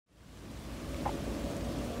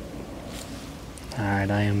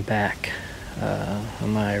Alright, I am back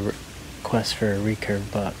on my quest for a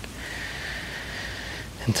recurve buck.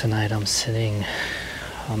 And tonight I'm sitting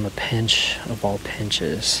on the pinch of all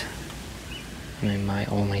pinches. I mean, my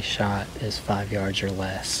only shot is 5 yards or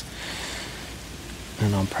less.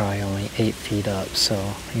 And I'm probably only 8 feet up,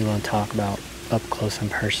 so you want to talk about up close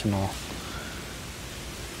and personal.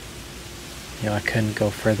 You know, I couldn't go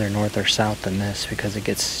further north or south than this because it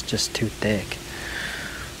gets just too thick.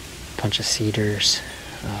 Bunch of cedars,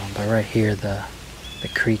 but right here the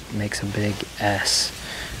creek makes a big S,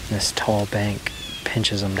 and this tall bank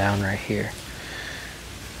pinches them down right here.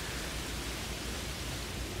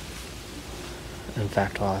 In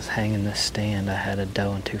fact, while I was hanging this stand, I had a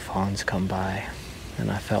doe and 2 fawns come by, and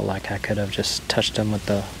I felt like I could have just touched them with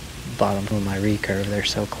the bottom of my recurve. They're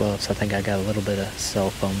so close. I think I got a little bit of cell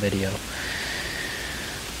phone video.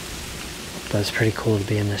 But it's pretty cool to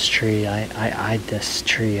be in this tree. I eyed this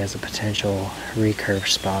tree as a potential recurve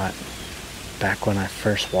spot back when I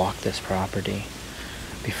first walked this property,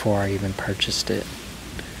 before I even purchased it.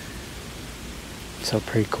 So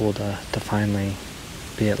pretty cool to finally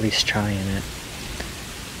be at least trying it.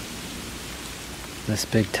 This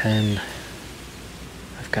Big Ten,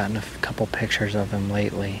 I've gotten a couple pictures of him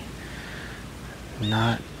lately.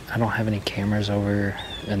 I don't have any cameras over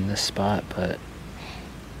in this spot, but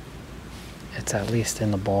it's at least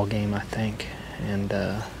in the ball game, I think. And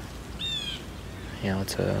you know,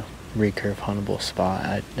 it's a recurve huntable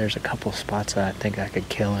spot. There's a couple spots that I think I could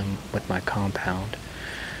kill him with my compound,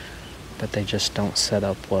 but they just don't set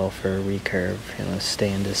up well for a recurve. You know, the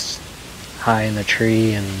stand is high in the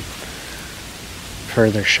tree and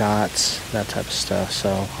further shots, that type of stuff.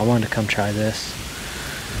 So I wanted to come try this.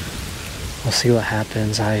 We'll see what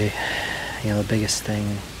happens. The biggest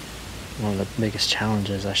thing, one of the biggest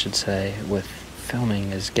challenges, I should say, with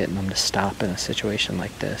filming is getting them to stop in a situation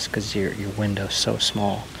like this, because your window's so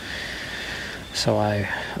small. So I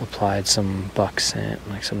applied some buck scent,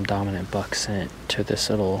 like some dominant buck scent, to this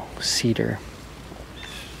little cedar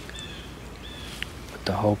with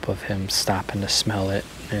the hope of him stopping to smell it.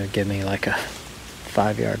 It would give me like a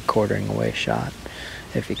 5-yard quartering away shot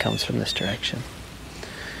if he comes from this direction.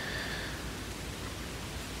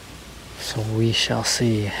 So we shall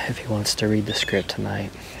see if he wants to read the script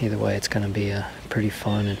tonight. Either way, it's going to be a pretty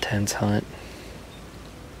fun, intense hunt.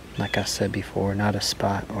 Like I said before, not a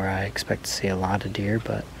spot where I expect to see a lot of deer,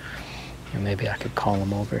 but maybe I could call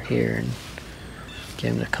him over here and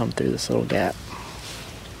get him to come through this little gap.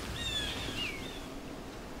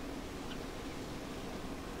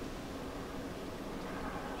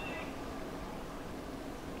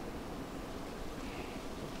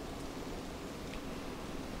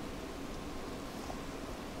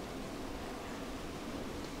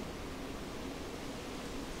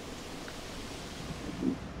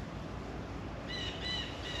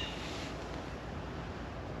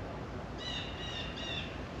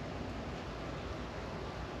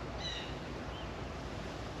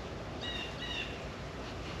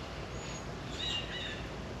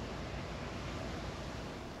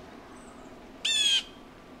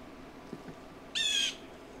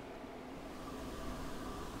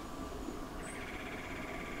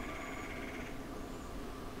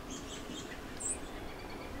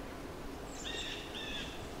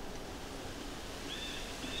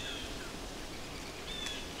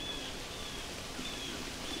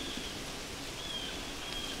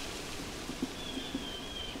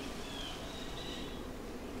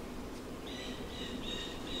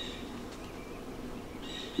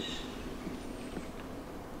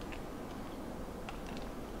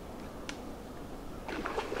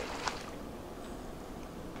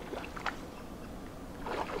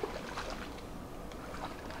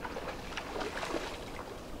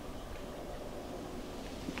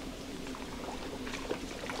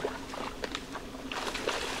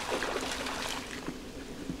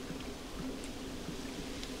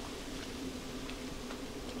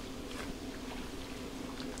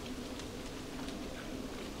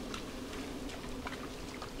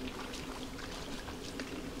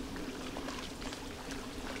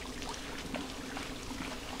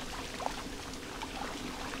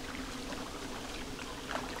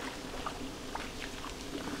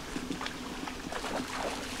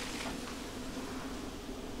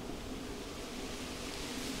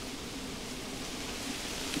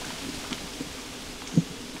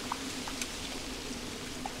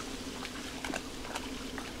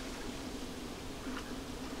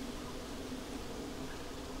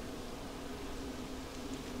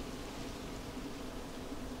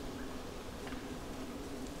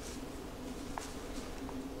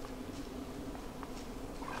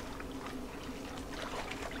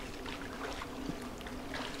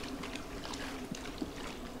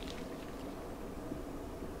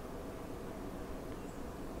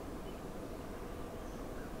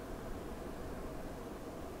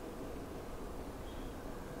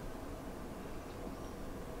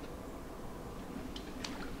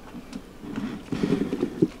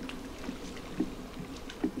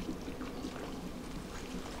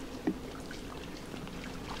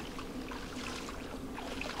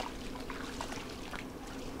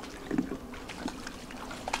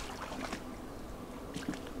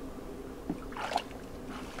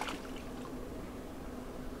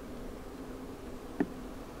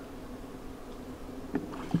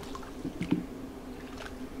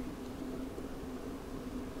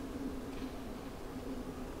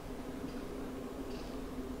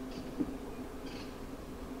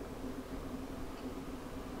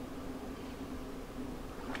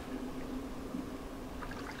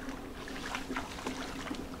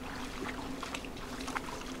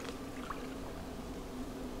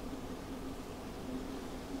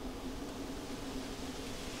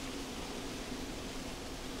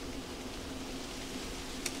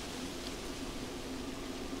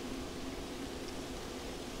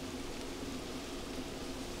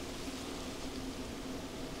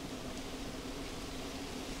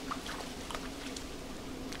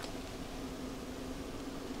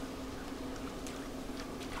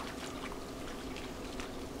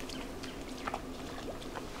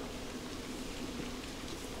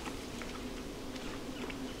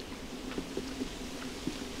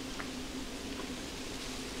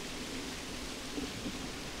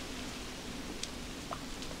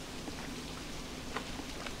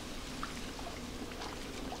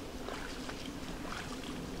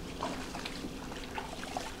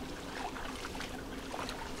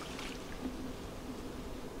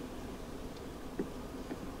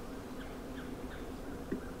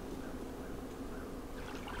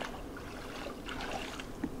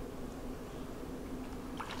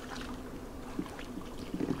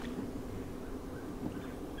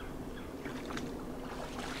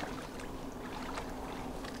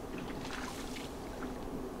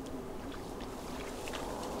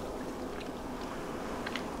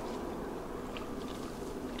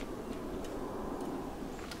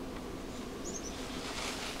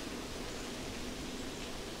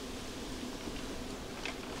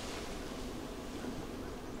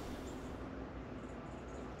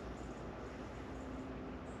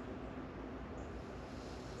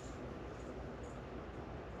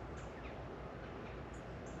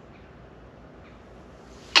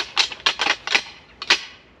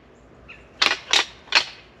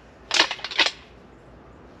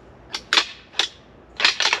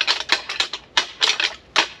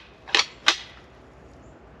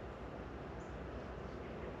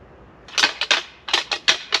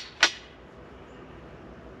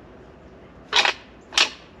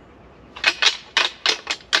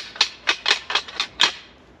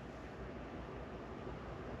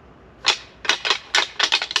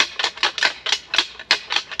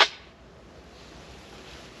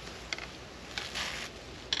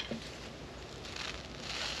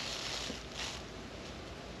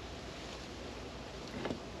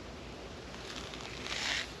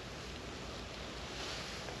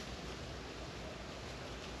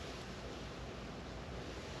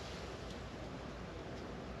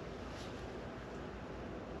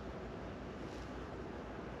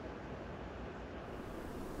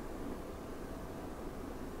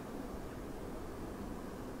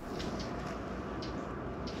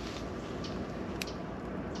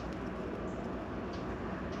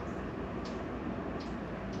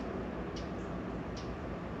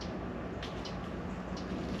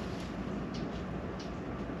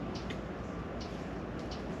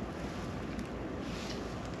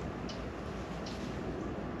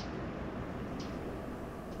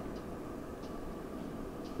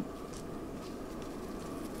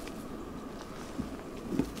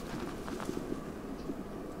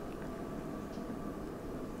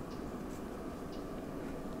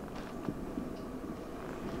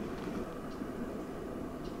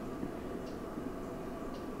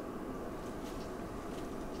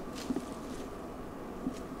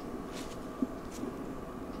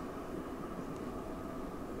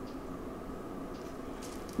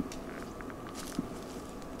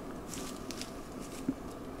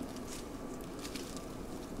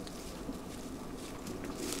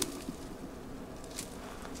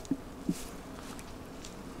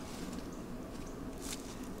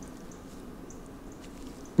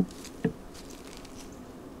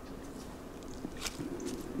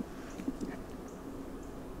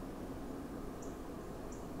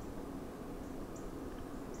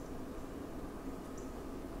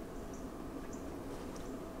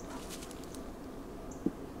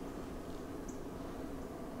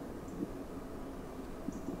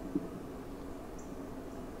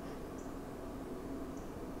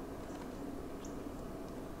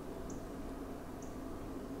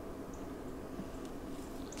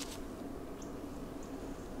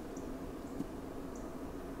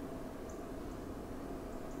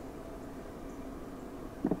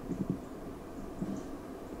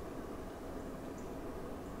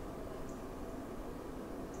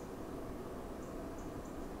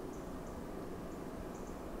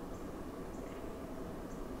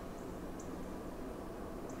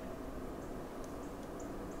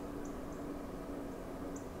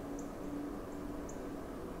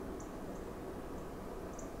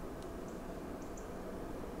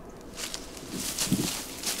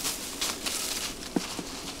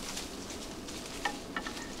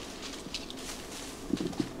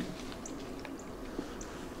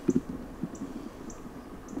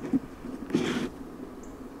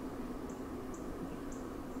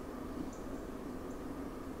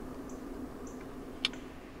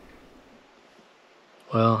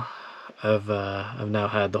 Well, I've now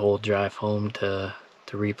had the whole drive home to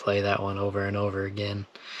replay that one over and over again,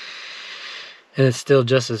 and it's still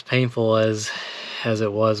just as painful as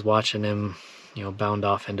it was watching him, you know, bound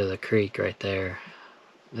off into the creek right there.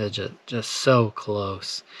 It's just so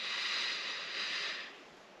close.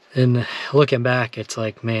 And looking back, it's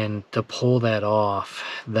like, man, to pull that off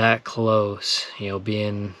that close, you know,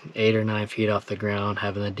 being 8 or 9 feet off the ground,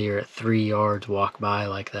 having the deer at 3 yards walk by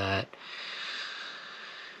like that,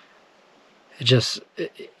 you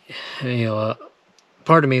know,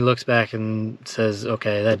 part of me looks back and says,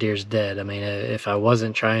 okay, that deer's dead. I mean, if I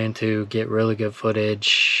wasn't trying to get really good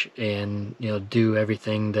footage and, you know, do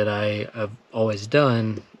everything that I've always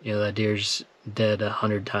done, you know, that deer's dead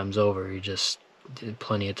 100 times over. You just did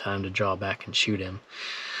plenty of time to draw back and shoot him.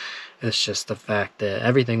 It's just the fact that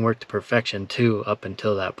everything worked to perfection too up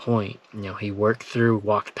until that point. You know, he worked through,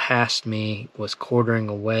 walked past me, was quartering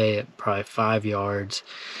away at probably 5 yards.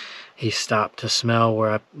 He stopped to smell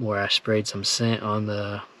where I sprayed some scent on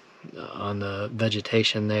the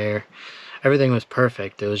vegetation there. Everything was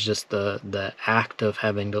perfect. It was just the act of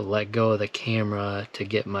having to let go of the camera to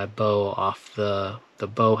get my bow off the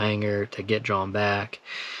bow hanger to get drawn back.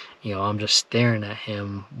 You know, I'm just staring at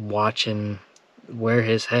him, watching where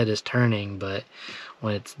his head is turning, but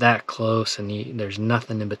when it's that close and there's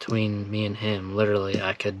nothing in between me and him, literally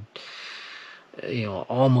I could, you know,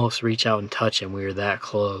 almost reach out and touch him. We were that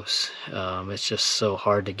close. It's just so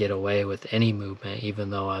hard to get away with any movement,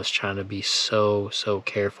 even though I was trying to be so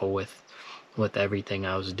careful with everything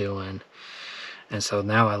I was doing. And so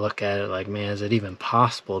now I look at it like, man, is it even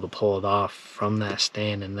possible to pull it off from that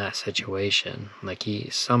stand in that situation? Like, he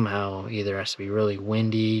somehow either has to be really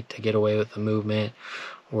windy to get away with the movement,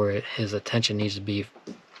 or his attention needs to be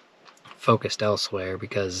focused elsewhere,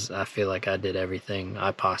 because I feel like I did everything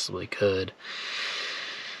I possibly could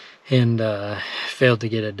and failed to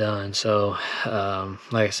get it done. So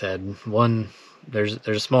like I said, there's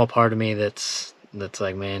a small part of me that's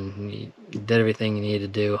like, man, you did everything you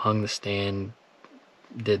needed to do, hung the stand,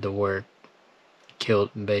 did the work, killed,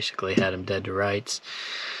 basically had him dead to rights.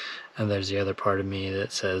 And there's the other part of me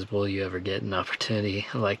that says, will you ever get an opportunity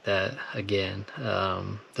like that again?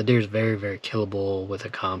 The deer's very killable with a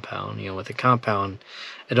compound. You know, with a compound,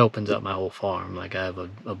 it opens up my whole farm. Like, I have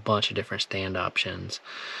a bunch of different stand options.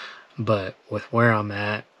 But with where I'm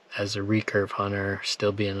at as a recurve hunter,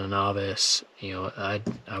 still being a novice, you know,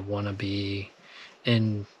 I want to be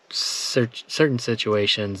in certain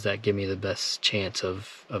situations that give me the best chance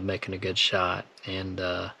of making a good shot. And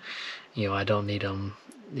you know, I don't need them,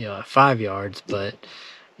 you know, at 5 yards, but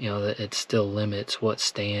you know, it still limits what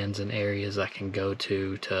stands and areas I can go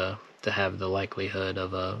to have the likelihood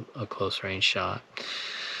of a close range shot.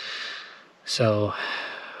 So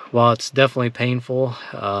while it's definitely painful,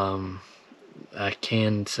 I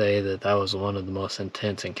can say that was one of the most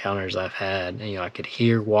intense encounters I've had. You know, I could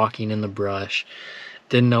hear walking in the brush,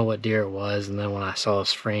 didn't know what deer it was, and then when I saw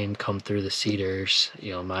his frame come through the cedars,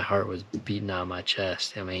 you know, my heart was beating out of my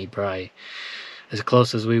chest. I mean, he probably, as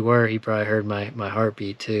close as we were, he probably heard my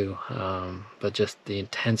heartbeat too. But just the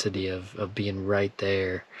intensity of being right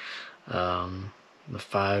there, the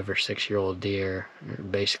 5 or 6 year old deer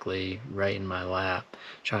basically right in my lap,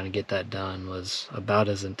 trying to get that done, was about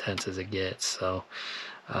as intense as it gets. So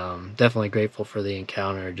definitely grateful for the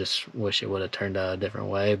encounter. Just wish it would have turned out a different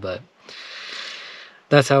way, but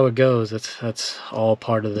that's how it goes. That's all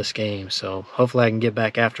part of this game. So hopefully I can get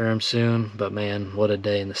back after him soon. But man, what a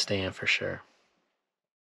day in the stand for sure.